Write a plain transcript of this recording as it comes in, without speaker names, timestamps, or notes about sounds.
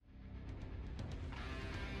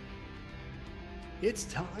It's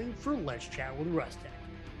time for Let's Chat with Rustech,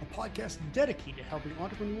 a podcast dedicated to helping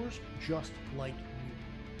entrepreneurs just like you.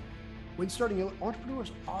 When starting out,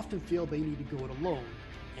 entrepreneurs often feel they need to go it alone,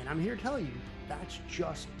 and I'm here to tell you that's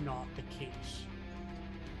just not the case.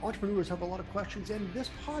 Entrepreneurs have a lot of questions, and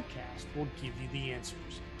this podcast will give you the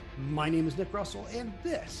answers. My name is Nick Russell, and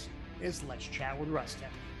this is Let's Chat with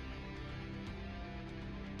Rustech.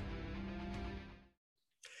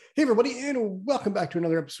 Hey everybody, and welcome back to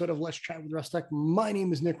another episode of Let's Chat with Rustech. My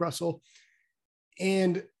name is Nick Russell,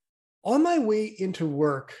 and on my way into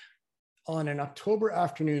work on an October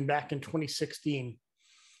afternoon back in 2016,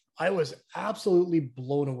 I was absolutely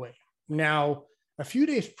blown away. Now, a few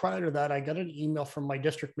days prior to that, I got an email from my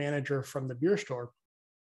district manager from the beer store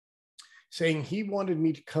saying he wanted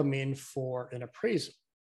me to come in for an appraisal,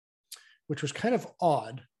 which was kind of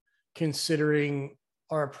odd considering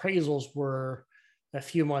our appraisals were a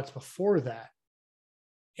few months before that.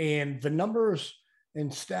 And the numbers and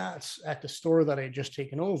stats at the store that I had just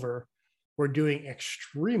taken over were doing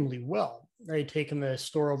extremely well. I had taken the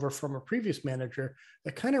store over from a previous manager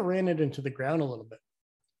that kind of ran it into the ground a little bit.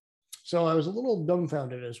 So I was a little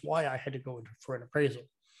dumbfounded as why I had to go in for an appraisal.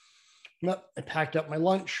 But I packed up my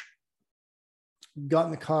lunch, got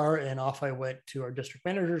in the car, and off I went to our district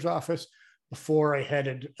manager's office before I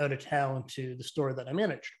headed out of town to the store that I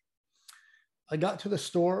managed. I got to the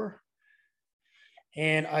store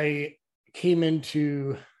and I came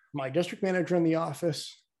into my district manager in the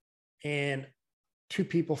office and two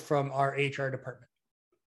people from our HR department.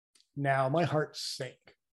 Now, my heart sank.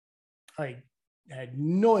 I had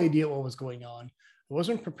no idea what was going on. I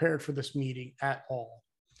wasn't prepared for this meeting at all.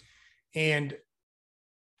 And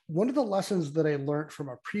one of the lessons that I learned from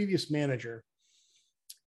a previous manager,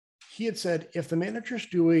 he had said, if the manager's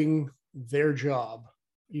doing their job,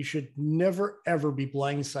 you should never, ever be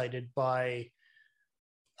blindsided by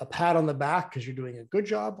a pat on the back because you're doing a good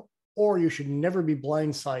job, or you should never be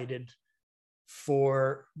blindsided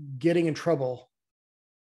for getting in trouble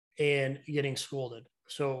and getting scolded.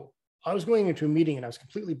 So I was going into a meeting and I was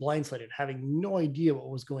completely blindsided, having no idea what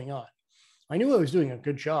was going on. I knew I was doing a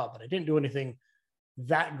good job, but I didn't do anything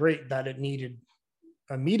that great that it needed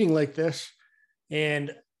a meeting like this.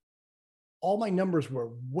 And all my numbers were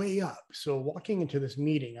way up. So walking into this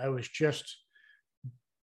meeting, I was just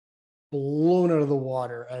blown out of the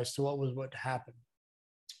water as to what was about to happen.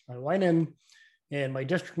 I went in and my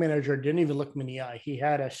district manager didn't even look me in the eye. He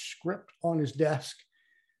had a script on his desk,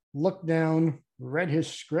 looked down, read his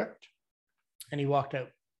script, and he walked out.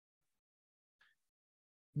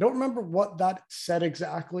 Don't remember what that said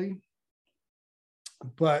exactly,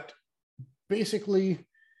 but basically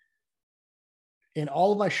in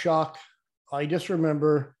all of my shock, I just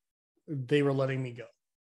remember they were letting me go.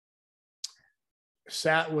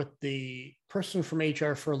 Sat with the person from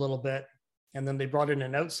HR for a little bit, and then they brought in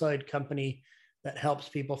an outside company that helps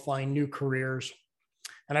people find new careers.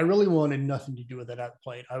 And I really wanted nothing to do with it at that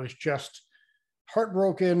point. I was just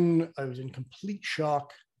heartbroken. I was in complete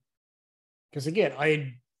shock. Because again, I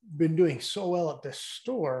had been doing so well at this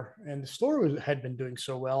store, and the store had been doing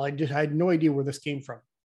so well. I had no idea where this came from.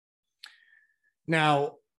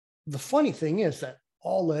 Now, the funny thing is that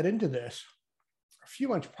all led into this. A few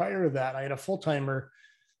months prior to that, I had a full-timer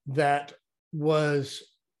that was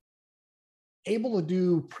able to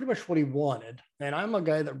do pretty much what he wanted. And I'm a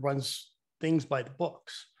guy that runs things by the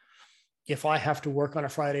books. If I have to work on a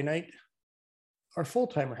Friday night, our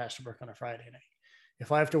full-timer has to work on a Friday night.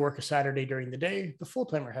 If I have to work a Saturday during the day, the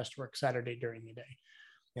full-timer has to work Saturday during the day.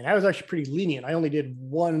 And I was actually pretty lenient. I only did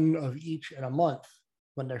one of each in a month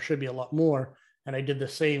when there should be a lot more. And I did the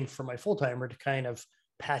same for my full-timer to kind of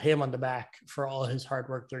pat him on the back for all his hard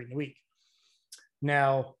work during the week.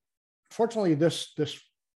 Now, fortunately, this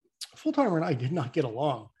full-timer and I did not get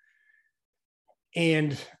along.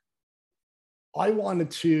 And I wanted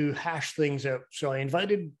to hash things out. So I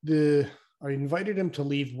invited him to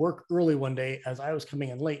leave work early one day as I was coming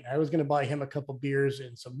in late. I was going to buy him a couple beers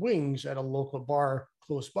and some wings at a local bar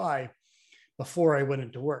close by before I went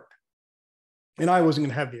into work. And I wasn't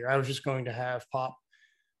going to have beer. I was just going to have pop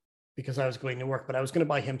because I was going to work, but I was going to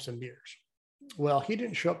buy him some beers. Well, he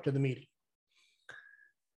didn't show up to the meeting.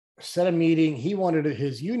 Set a meeting. He wanted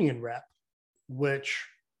his union rep, which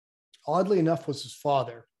oddly enough was his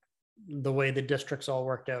father, the way the districts all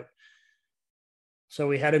worked out. So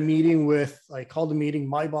we had a meeting I called the meeting.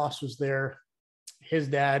 My boss was there. His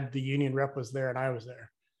dad, the union rep, was there, and I was there.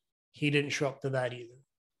 He didn't show up to that either.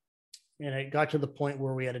 And it got to the point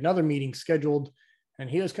where we had another meeting scheduled, and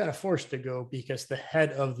he was kind of forced to go because the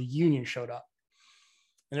head of the union showed up.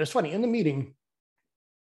 And it was funny, in the meeting,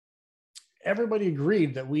 everybody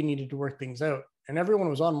agreed that we needed to work things out. and everyone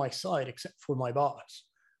was on my side except for my boss.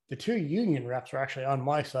 The two union reps were actually on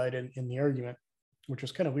my side in the argument, which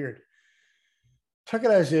was kind of weird. Took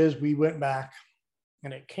it as is. We went back,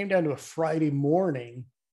 and it came down to a Friday morning,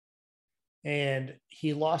 and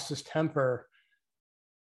he lost his temper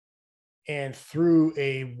and threw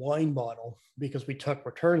a wine bottle, because we took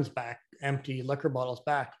returns back, empty liquor bottles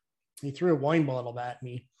back. He threw a wine bottle at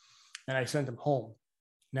me, and I sent him home.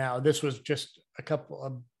 Now, this was just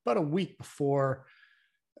about a week before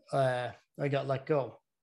I got let go.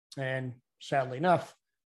 And sadly enough,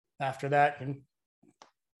 after that, and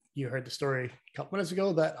you heard the story a couple minutes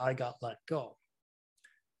ago, that I got let go.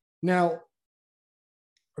 Now,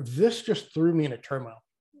 this just threw me in a turmoil.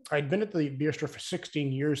 I'd been at the beer store for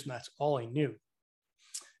 16 years, and that's all I knew,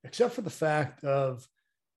 except for the fact of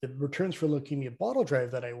the Returns for Leukemia bottle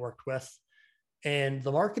drive that I worked with, and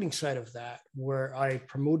the marketing side of that, where I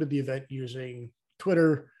promoted the event using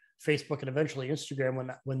Twitter, Facebook, and eventually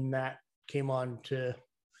Instagram when that came onto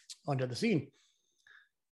the scene.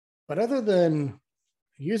 But other than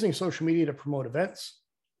using social media to promote events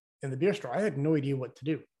in the beer store, I had no idea what to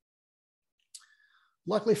do.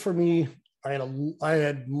 Luckily for me, I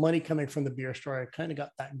had money coming from the beer store. I kind of got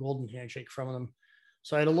that golden handshake from them.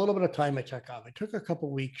 So I had a little bit of time I took off. I took a couple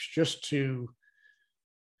of weeks just to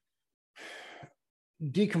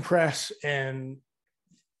decompress and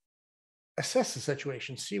assess the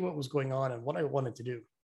situation, see what was going on and what I wanted to do.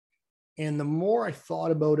 And the more I thought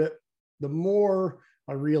about it, the more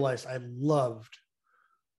I realized I loved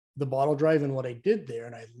the bottle drive and what I did there.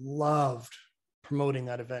 And I loved promoting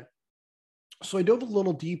that event. So I dove a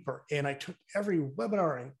little deeper, and I took every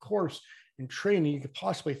webinar and course and training you could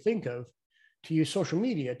possibly think of to use social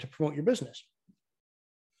media to promote your business.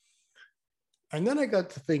 And then I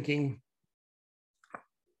got to thinking,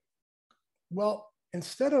 well,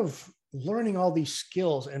 instead of learning all these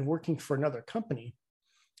skills and working for another company,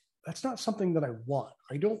 that's not something that I want.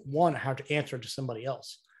 I don't want to have to answer to somebody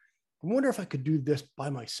else. I wonder if I could do this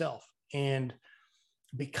by myself and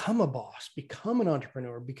become a boss, become an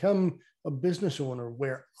entrepreneur, become a business owner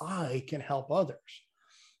where I can help others.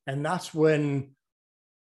 And that's when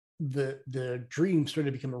the dream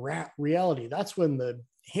started to become a reality. That's when the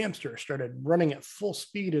hamster started running at full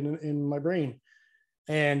speed in my brain.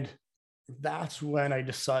 And that's when I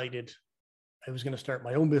decided I was going to start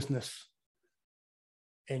my own business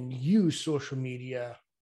and use social media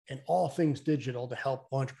and all things digital to help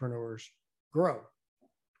entrepreneurs grow.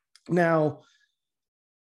 Now,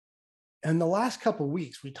 in the last couple of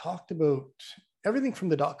weeks, we talked about everything from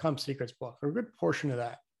the .com Secrets book, a good portion of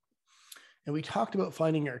that. And we talked about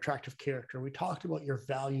finding your attractive character. We talked about your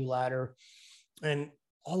value ladder and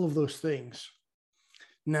all of those things.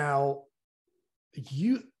 Now,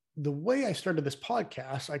 the way I started this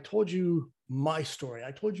podcast, I told you my story.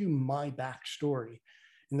 I told you my backstory.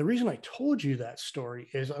 And the reason I told you that story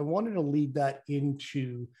is I wanted to lead that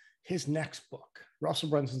into his next book, Russell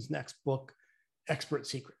Brunson's next book, Expert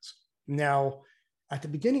Secrets. Now, at the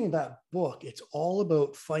beginning of that book, it's all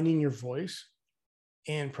about finding your voice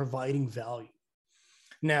and providing value.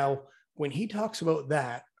 Now, when he talks about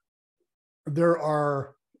that, there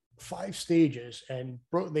are 5 stages, and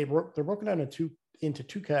they're broken down into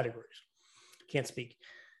two categories. Can't speak.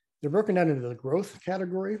 They're broken down into the growth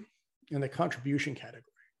category and the contribution category.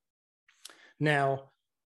 Now,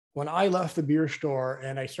 when I left the beer store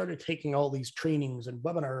and I started taking all these trainings and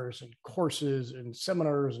webinars and courses and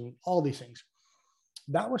seminars and all these things,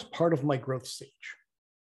 that was part of my growth stage.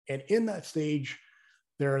 And in that stage,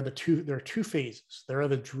 there are two phases. There's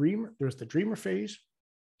the dreamer phase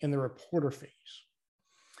and the reporter phase.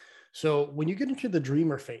 So when you get into the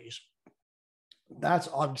dreamer phase, that's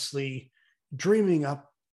obviously dreaming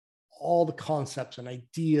up all the concepts and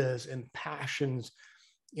ideas and passions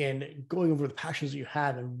and going over the passions that you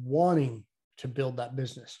have and wanting to build that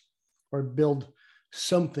business or build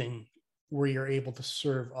something where you're able to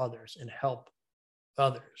serve others and help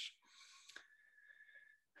others.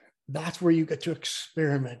 That's where you get to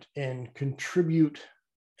experiment and contribute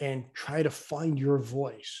and try to find your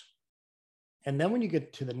voice. And then when you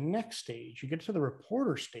get to the next stage, you get to the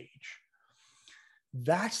reporter stage.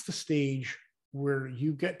 That's the stage where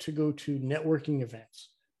you get to go to networking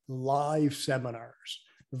events, live seminars,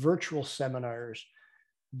 virtual seminars,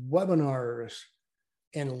 webinars,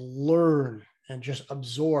 and learn and just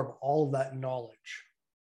absorb all of that knowledge.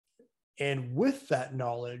 And with that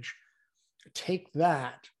knowledge, take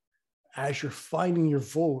that as you're finding your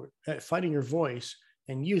voice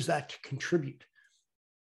and use that to contribute.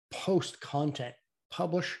 Post content,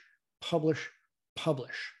 publish.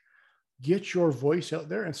 Get your voice out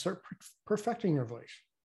there and start perfecting your voice.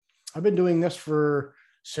 I've been doing this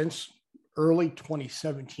since early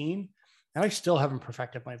 2017, and I still haven't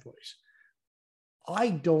perfected my voice. I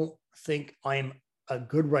don't think I'm a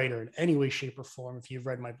good writer in any way, shape, or form if you've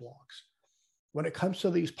read my blogs. When it comes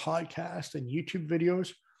to these podcasts and YouTube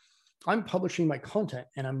videos, I'm publishing my content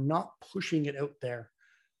and I'm not pushing it out there.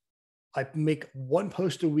 I make one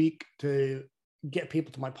post a week to get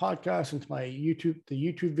people to my podcast and to my the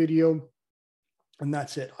YouTube video, and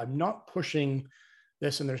that's it. I'm not pushing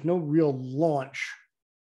this, and there's no real launch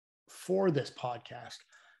for this podcast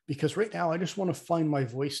because right now I just want to find my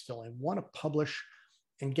voice still. I want to publish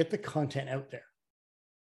and get the content out there.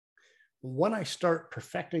 When I start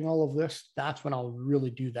perfecting all of this, that's when I'll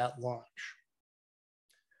really do that launch.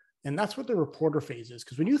 And that's what the reporter phase is.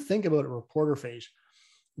 Because when you think about a reporter phase,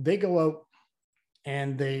 they go out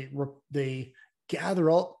and they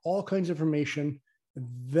gather all kinds of information,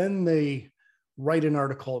 then they write an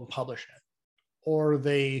article and publish it. Or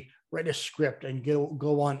they write a script and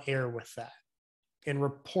go on air with that and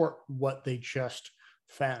report what they just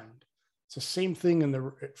found. It's the same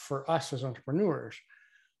thing for us as entrepreneurs.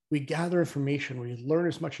 We gather information, we learn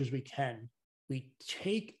as much as we can. We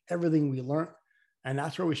take everything we learn, and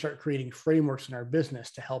that's where we start creating frameworks in our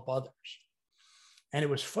business to help others. And it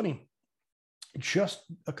was funny. Just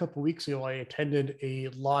a couple of weeks ago, I attended a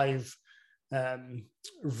live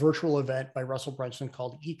virtual event by Russell Brunson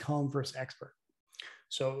called Ecom vs. Expert.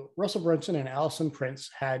 So Russell Brunson and Allison Prince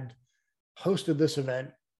had hosted this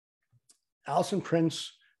event. Allison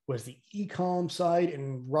Prince was the ecom side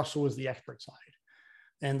and Russell was the expert side.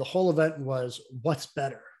 And the whole event was, what's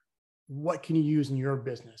better? What can you use in your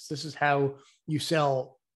business? This is how you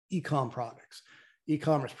sell ecom products,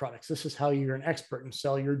 e-commerce products. This is how you're an expert and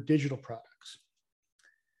sell your digital products.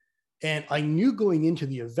 And I knew going into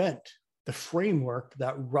the event, the framework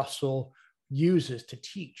that Russell uses to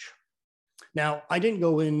teach. Now, I didn't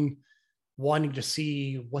go in wanting to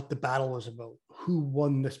see what the battle was about, who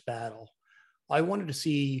won this battle. I wanted to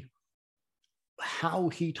see how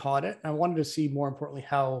he taught it. I wanted to see, more importantly,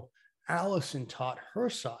 how Allison taught her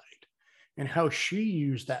side and how she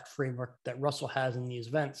used that framework that Russell has in these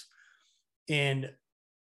events and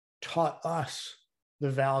taught us the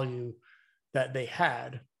value that they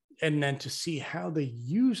had, and then to see how they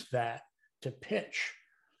used that to pitch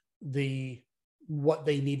what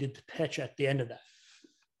they needed to pitch at the end of that.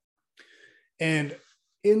 And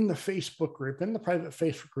in the Facebook group, in the private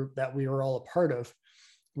Facebook group that we were all a part of,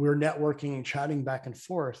 we were networking and chatting back and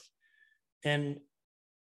forth. And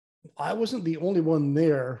I wasn't the only one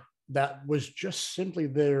there that was just simply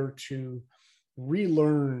there to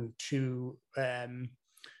relearn, to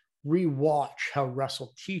rewatch how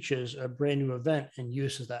Russell teaches a brand new event and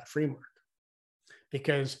uses that framework.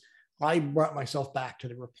 Because I brought myself back to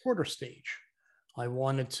the reporter stage. I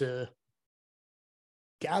wanted to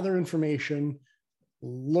gather information,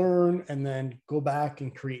 learn, and then go back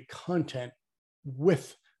and create content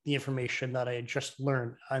with the information that I had just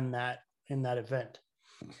learned in that event.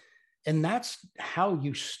 And that's how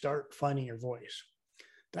you start finding your voice.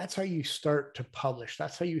 That's how you start to publish.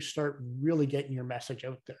 That's how you start really getting your message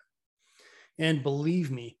out there. And believe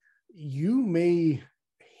me, you may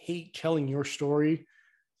hate telling your story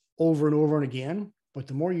over and over and again, but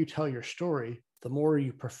the more you tell your story, the more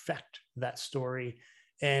you perfect that story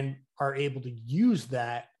and are able to use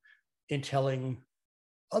that in telling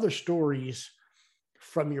other stories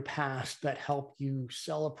from your past that help you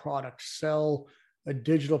sell a product, sell a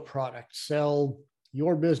digital product, sell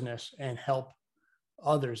your business, and help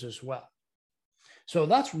others as well. So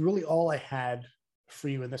that's really all I had for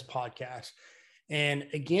you in this podcast. And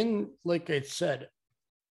again, like I said,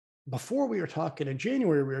 before we were talking in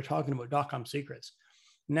January, we were talking about .com secrets.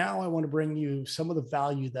 Now I want to bring you some of the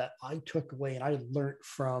value that I took away and I learned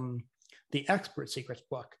from the Expert Secrets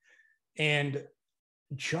book. And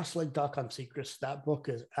just like .com secrets, that book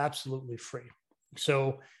is absolutely free.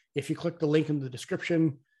 So if you click the link in the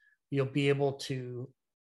description, you'll be able to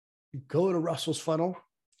go to Russell's funnel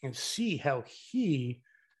and see how he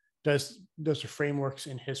does the frameworks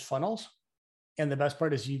in his funnels. And the best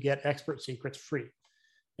part is you get Expert Secrets free.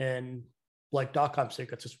 And like .com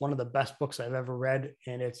secrets, it's one of the best books I've ever read.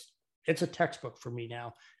 And it's a textbook for me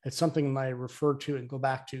now. It's something I refer to and go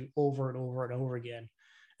back to over and over and over again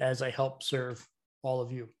as I help serve all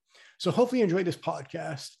of you. So hopefully you enjoyed this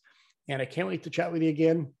podcast, and I can't wait to chat with you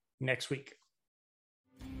again next week.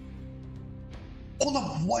 Hold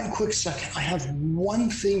up one quick second. I have one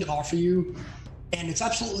thing to offer you, and it's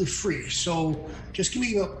absolutely free. So just give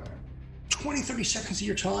me about 20, 30 seconds of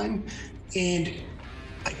your time, and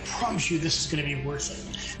I promise you this is going to be worth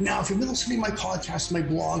it. Now, if you've been listening to my podcast, my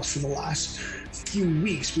blogs for the last few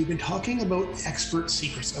weeks, we've been talking about Expert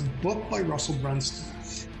Secrets, a book by Russell Brunson.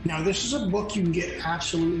 Now, this is a book you can get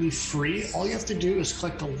absolutely free. All you have to do is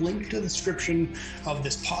click the link to the description of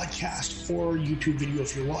this podcast or YouTube video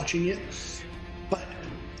if you're watching it. But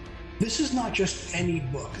this is not just any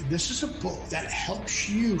book. This is a book that helps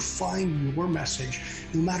you find your message,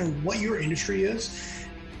 no matter what your industry is,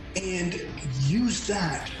 and use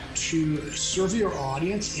that to serve your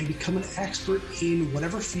audience and become an expert in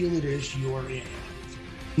whatever field it is you're in.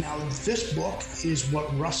 Now, this book is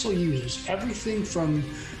what Russell uses. Everything from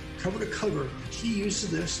cover to cover, he uses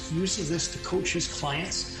this to coach his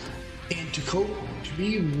clients. And to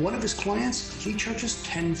be one of his clients, he charges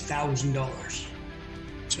 $10,000.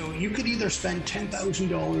 So you could either spend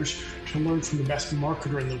 $10,000 to learn from the best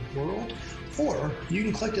marketer in the world, or you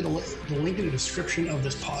can click the link in the description of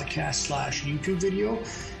this podcast / YouTube video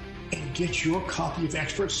and get your copy of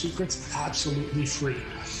Expert Secrets absolutely free.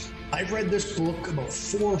 I've read this book about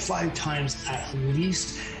 4 or 5 times at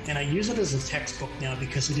least, and I use it as a textbook now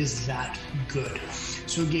because it is that good.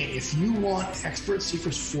 So again, if you want Expert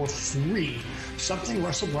Secrets for free, something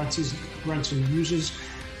Russell Brunson uses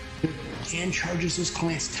and charges his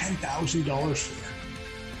clients $10,000 for,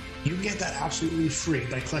 you can get that absolutely free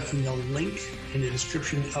by clicking the link in the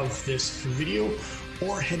description of this video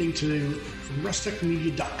or heading to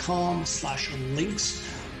rustechmedia.com/links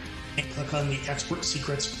and click on the Expert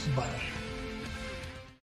Secrets button.